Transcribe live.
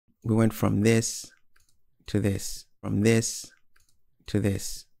we went from this to this, from this to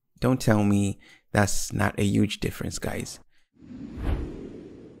this. Don't tell me that's not a huge difference, guys.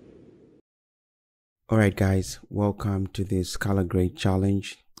 Alright guys, welcome to this color grade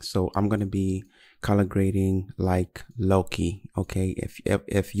challenge. So I'm gonna be color grading like Loki. Okay,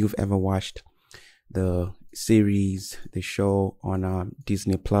 if you've ever watched the series, the show on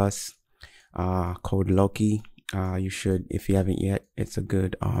Disney Plus called Loki, you should, if you haven't yet. It's a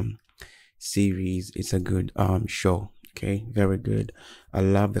good series. It's a good show. Okay, very good. I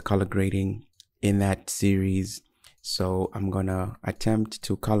love the color grading in that series. So I'm gonna attempt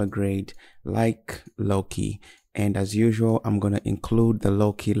to color grade like Loki, and as usual I'm gonna include the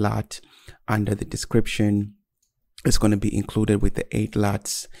Loki lot under the description. It's gonna be included with the 8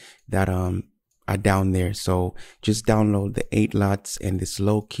 lots that are down there. So just download the 8 lots, and this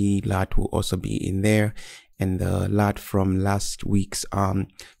Loki lot will also be in there, and the lot from last week's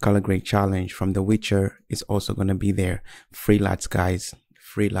color grade challenge from The Witcher is also gonna be there. Free lots, guys.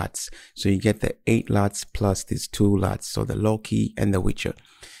 Free lots. So you get the 8 lots plus these 2 lots, so the Loki and The Witcher.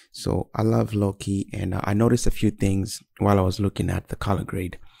 So I love Loki, and I noticed a few things while I was looking at the color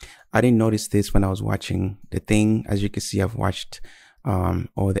grade. I didn't notice this when I was watching the thing. As you can see, I've watched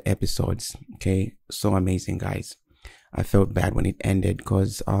all the episodes. Okay, so amazing, guys. I felt bad when it ended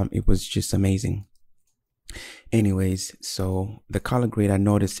because it was just amazing. Anyways, so the color grade I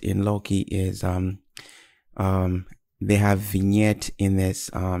noticed in Loki is they have vignette in this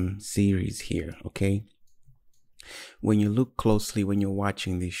series here. Okay, when you look closely when you're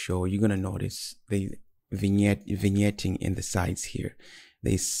watching this show, you're gonna notice the vignetting in the sides here.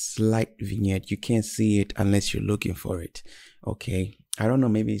 There's slight vignette. You can't see it unless you're looking for it. Okay, I don't know,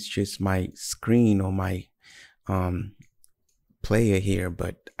 maybe it's just my screen or my player here,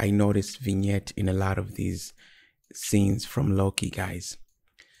 but I noticed vignette in a lot of these scenes from Loki, guys.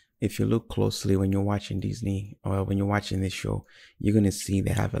 If you look closely when you're watching Disney or when you're watching this show, you're going to see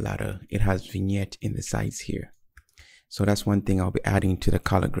they have it has vignette in the sides here. So that's one thing I'll be adding to the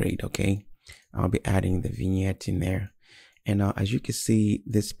color grade. Okay, I'll be adding the vignette in there. And as you can see,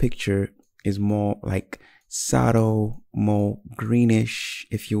 this picture is more like subtle, more greenish,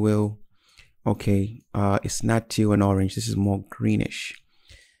 if you will. Okay, it's not teal and orange. This is more greenish,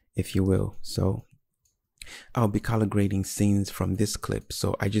 if you will. So I'll be color grading scenes from this clip.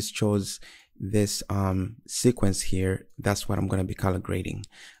 So I just chose this sequence here. That's what I'm going to be color grading.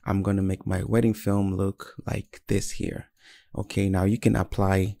 I'm going to make my wedding film look like this here. Okay, now you can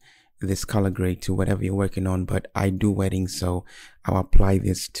apply this color grade to whatever you're working on, but I do weddings, so I'll apply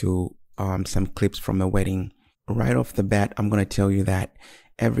this to some clips from a wedding. Right off the bat, I'm going to tell you that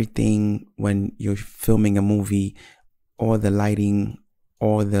everything, when you're filming a movie, all the lighting,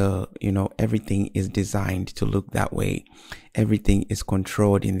 all the, everything is designed to look that way. Everything is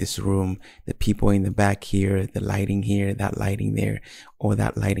controlled in this room. The people in the back here, the lighting here, that lighting there, or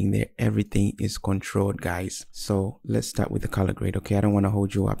that lighting there, everything is controlled, guys. So let's start with the color grade. Okay, I don't want to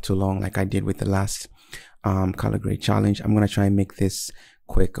hold you up too long like I did with the last color grade challenge. I'm going to try and make this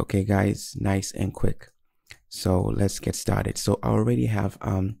quick. Okay, guys, nice and quick. So let's get started. So I already have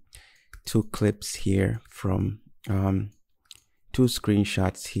 2 clips here from 2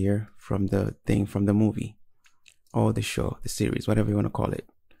 screenshots here from the thing from the movie or the show, the series, whatever you want to call it.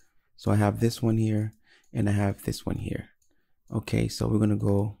 So I have this one here and I have this one here. Okay, so we're going to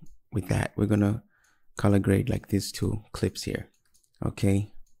go with that. We're going to color grade like these 2 clips here.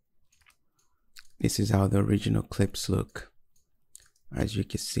 Okay, this is how the original clips look. As you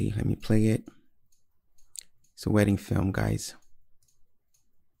can see, let me play it. It's a wedding film, guys.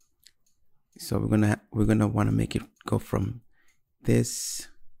 So we're gonna want to make it go from this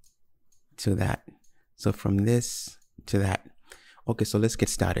to that. So from this to that. Okay, so let's get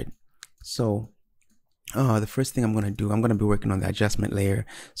started. So the first thing I'm going to do, I'm going to be working on the adjustment layer,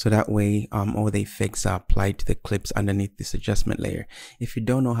 so that way all the effects are applied to the clips underneath this adjustment layer. If you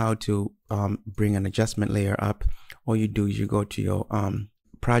don't know how to bring an adjustment layer up, all you do is you go to your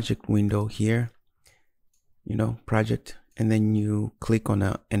project window here, project, and then you click on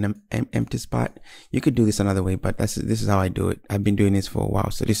an empty spot. You could do this another way, but this is how I do it. I've been doing this for a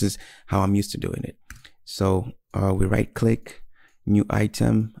while, so this is how I'm used to doing it. So we right click, new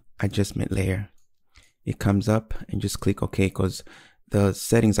item, adjustment layer. It comes up and just click OK, because the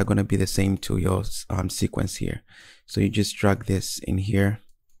settings are going to be the same to your sequence here. So you just drag this in here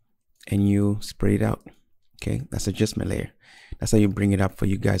and you spread it out. Okay, that's adjustment layer. That's how you bring it up for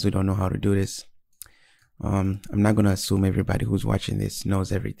you guys who don't know how to do this. I'm not going to assume everybody who's watching this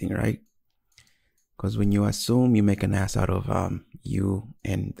knows everything, right? Because when you assume, you make an ass out of you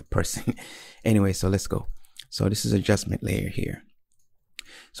and the person. Anyway, so let's go. So this is adjustment layer here.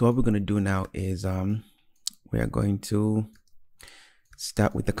 So what we're going to do now is we are going to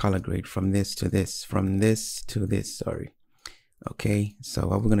start with the color grade from this to this, from this to this, sorry. Okay, so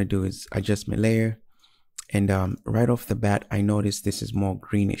what we're going to do is adjust my layer, and right off the bat I noticed this is more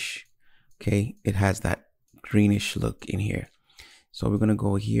greenish. Okay, it has that greenish look in here. So we're going to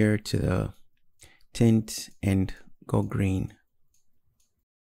go here to the tint and go green.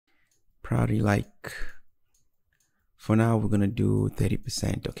 Probably like, for now we're going to do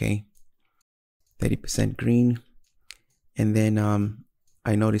 30%, okay? 30% green. And then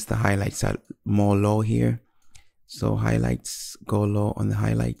I noticed the highlights are more low here. So highlights, go low on the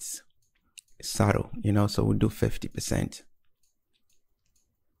highlights. Subtle, you know, so we'll do 50%.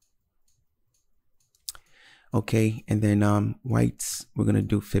 Okay, and then whites, we're going to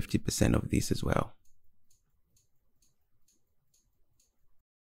do 50% of these as well.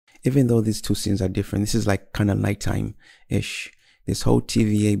 Even though these two scenes are different, this is like kind of nighttime-ish. This whole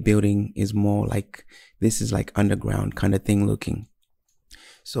TVA building is more like, this is like underground kind of thing looking.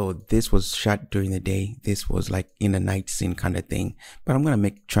 So this was shot during the day. This was like in a night scene kind of thing. But I'm going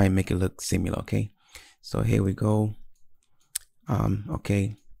to try and make it look similar, okay? So here we go.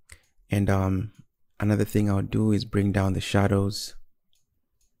 Okay. And another thing I'll do is bring down the shadows.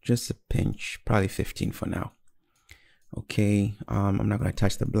 Just a pinch, probably 15 for now. Okay, I'm not going to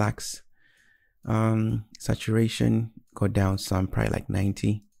touch the blacks. Saturation, go down some, probably like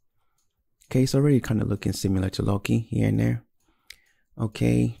 90. Okay, it's already kind of looking similar to Loki here and there.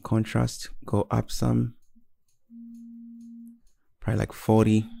 Okay, contrast, go up some, probably like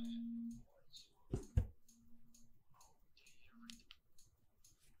 40.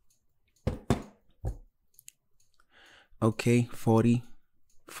 Okay, 40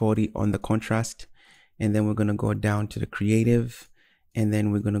 on the contrast. And then we're going to go down to the creative, and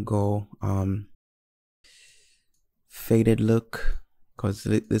then we're going to go faded look, because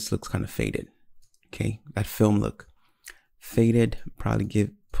this looks kind of faded. Okay, that film look. Faded, probably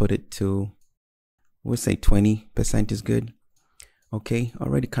put it to, we'll say 20% is good. Okay,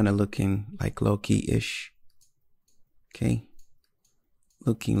 already kind of looking like Loki-ish. Okay,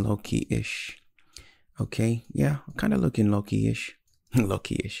 looking Loki-ish. Okay, yeah, kind of looking Loki-ish.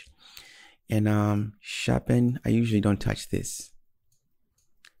 Loki-ish. And sharpen, I usually don't touch this.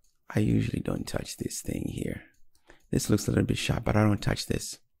 I usually don't touch this thing here. This looks a little bit sharp, but I don't touch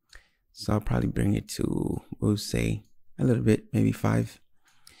this. So I'll probably bring it to, we'll say a little bit, maybe 5.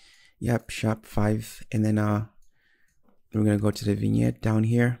 Yep, sharp 5. And then we're gonna go to the vignette down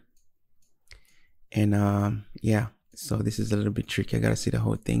here. And yeah, so this is a little bit tricky. I gotta see the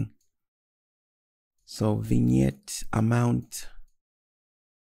whole thing. So vignette amount.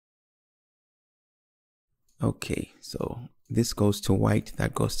 Okay, so this goes to white,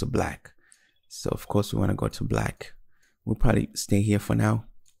 that goes to black. So of course we want to go to black. We'll probably stay here for now.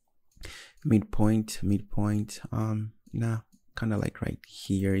 Midpoint, nah, kind of like right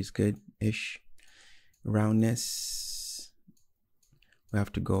here is good-ish. Roundness, we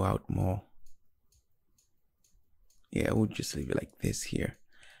have to go out more. Yeah, we'll just leave it like this here.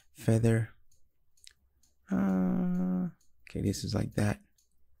 Feather, okay, this is like that.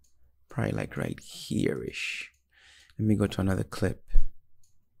 Probably like right here-ish. Let me go to another clip.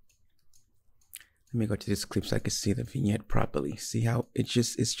 Let me go to this clip so I can see the vignette properly. See how it's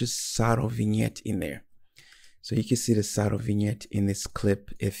just subtle vignette in there. So you can see the subtle vignette in this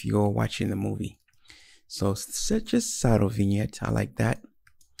clip if you're watching the movie. So it's just subtle vignette. I like that.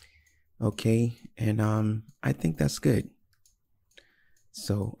 Okay, and I think that's good.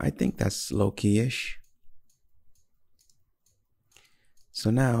 So I think that's Loki-ish. So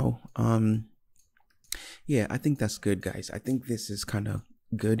now, yeah, I think that's good, guys. I think this is kind of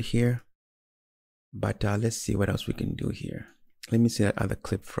good here. But let's see what else we can do here. Let me see that other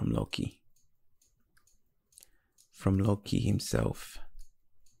clip from Loki. From Loki himself.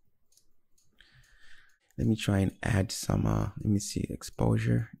 Let me try and add some, let me see,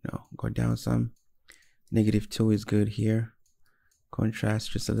 exposure. No, go down some. -2 is good here.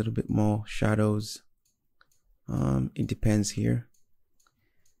 Contrast, just a little bit more. Shadows. It depends here.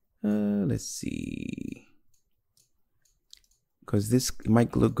 Let's see, because this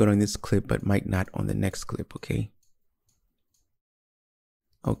might look good on this clip but might not on the next clip.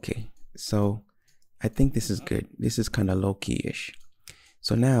 Okay, so I think this is good. This is kind of low-key-ish.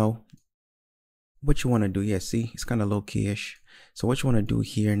 So now what you want to do, yeah, see, it's kind of low-key-ish. So what you want to do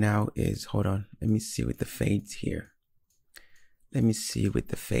here now is, hold on, let me see with the fades here. Let me see with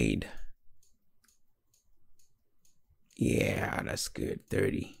the fade. Yeah, that's good.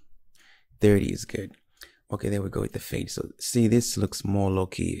 30 is good. Okay, there we go with the fade. So see, this looks more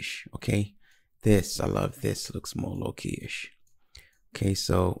low-key-ish. Okay, this, I love this, looks more low-key-ish. Okay,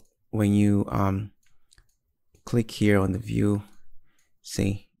 so when you click here on the view,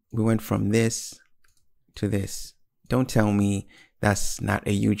 see, we went from this to this. Don't tell me that's not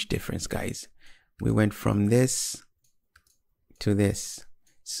a huge difference, guys. We went from this to this.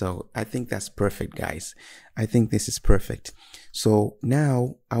 So I think that's perfect, guys. I think this is perfect. So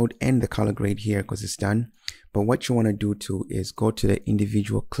now I would end the color grade here because it's done. But what you want to do too is go to the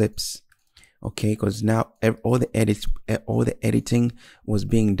individual clips. Okay, because now all the editing was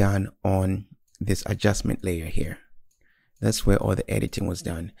being done on this adjustment layer here. That's where all the editing was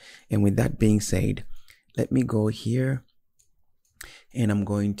done. And with that being said, let me go here and I'm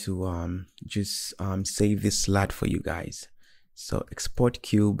going to just save this slot for you guys. So export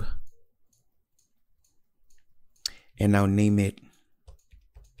cube, and I'll name it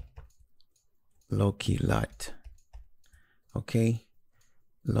LOKI LUT. Okay,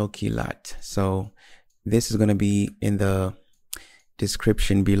 LOKI LUT. So this is going to be in the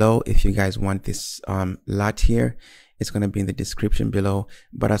description below. If you guys want this LUT here, it's going to be in the description below.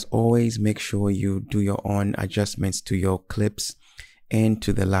 But as always, make sure you do your own adjustments to your clips and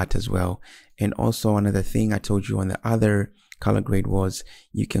to the LUT as well. And also another thing I told you on the other color grade was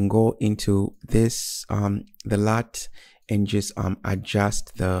you can go into this the LUT and just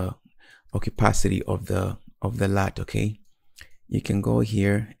adjust the opacity of the LUT. Okay, you can go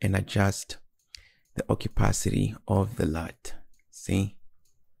here and adjust the opacity of the LUT. See,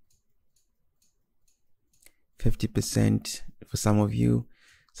 50% for some of you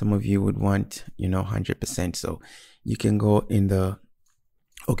would want, you know, 100%. So you can go in the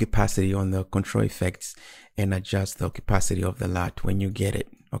opacity on the control effects and adjust the opacity of the LUT when you get it.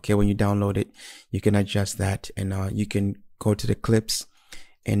 Okay, when you download it, you can adjust that, and you can go to the clips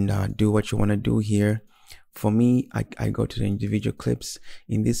and do what you want to do here. For me, I go to the individual clips.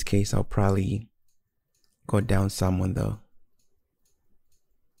 In this case, I'll probably go down some on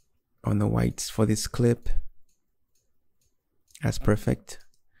the whites for this clip. That's perfect.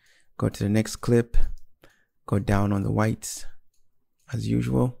 Go to the next clip, go down on the whites as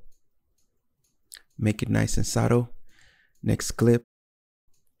usual. Make it nice and subtle. Next clip,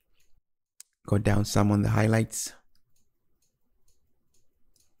 go down some on the highlights,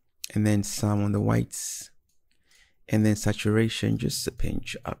 and then some on the whites, and then saturation just a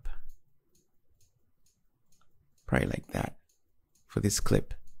pinch up, probably like that for this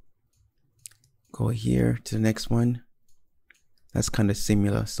clip. Go here to the next one. That's kind of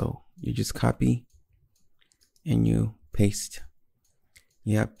similar, so you just copy and you paste.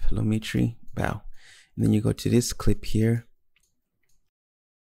 Yep, Lumetri, bow. And then you go to this clip here.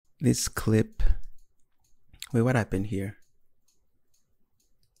 This clip, wait, what happened here?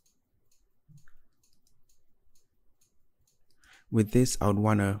 With this, I would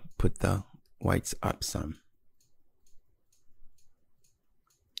want to put the whites up some.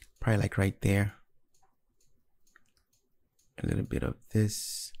 Probably like right there. A little bit of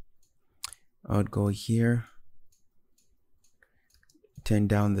this. I would go here. Turn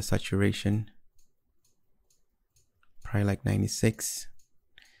down the saturation. Probably like 96.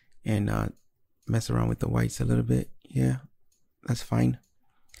 And mess around with the whites a little bit. Yeah, that's fine.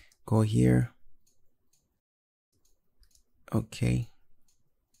 Go here. Okay.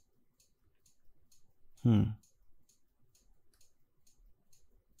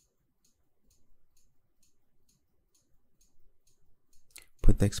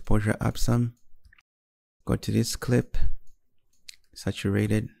 Put the exposure up some. Go to this clip.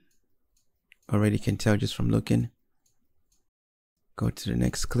 Saturated. Already can tell just from looking. Go to the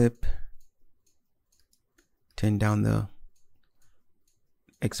next clip. Turn down the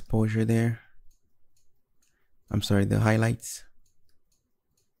exposure there. I'm sorry, the highlights.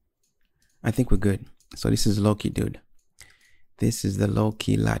 I think we're good. So this is LOKI, dude. This is the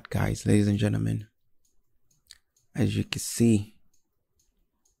LOKI LUT, guys, ladies and gentlemen. As you can see,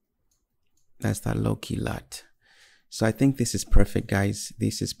 that's that LOKI LUT. So I think this is perfect, guys.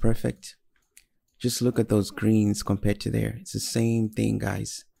 This is perfect. Just look at those greens compared to there. It's the same thing,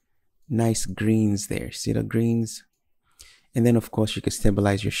 guys. Nice greens there. See the greens? And then, of course, you can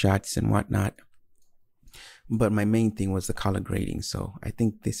stabilize your shots and whatnot. But my main thing was the color grading. So I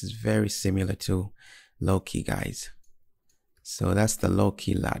think this is very similar to LOKI, guys. So that's the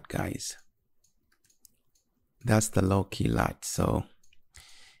LOKI LUT, guys. That's the LOKI LUT. So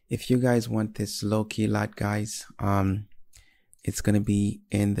if you guys want this LOKI LUT, guys, it's going to be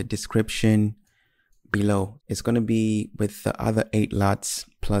in the description below. It's going to be with the other 8 LUTs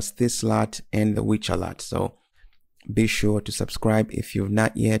plus this LUT and the Witcher LUT. So be sure to subscribe if you've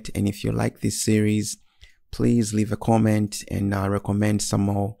not yet. And if you like this series, please leave a comment and recommend some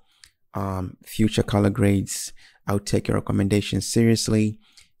more future color grades I'll take your recommendations seriously.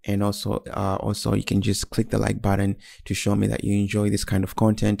 And also you can just click the like button to show me that you enjoy this kind of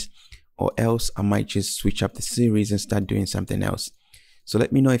content, or else I might just switch up the series and start doing something else. So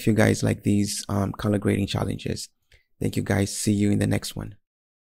let me know if you guys like these color grading challenges. Thank you guys. See you in the next one.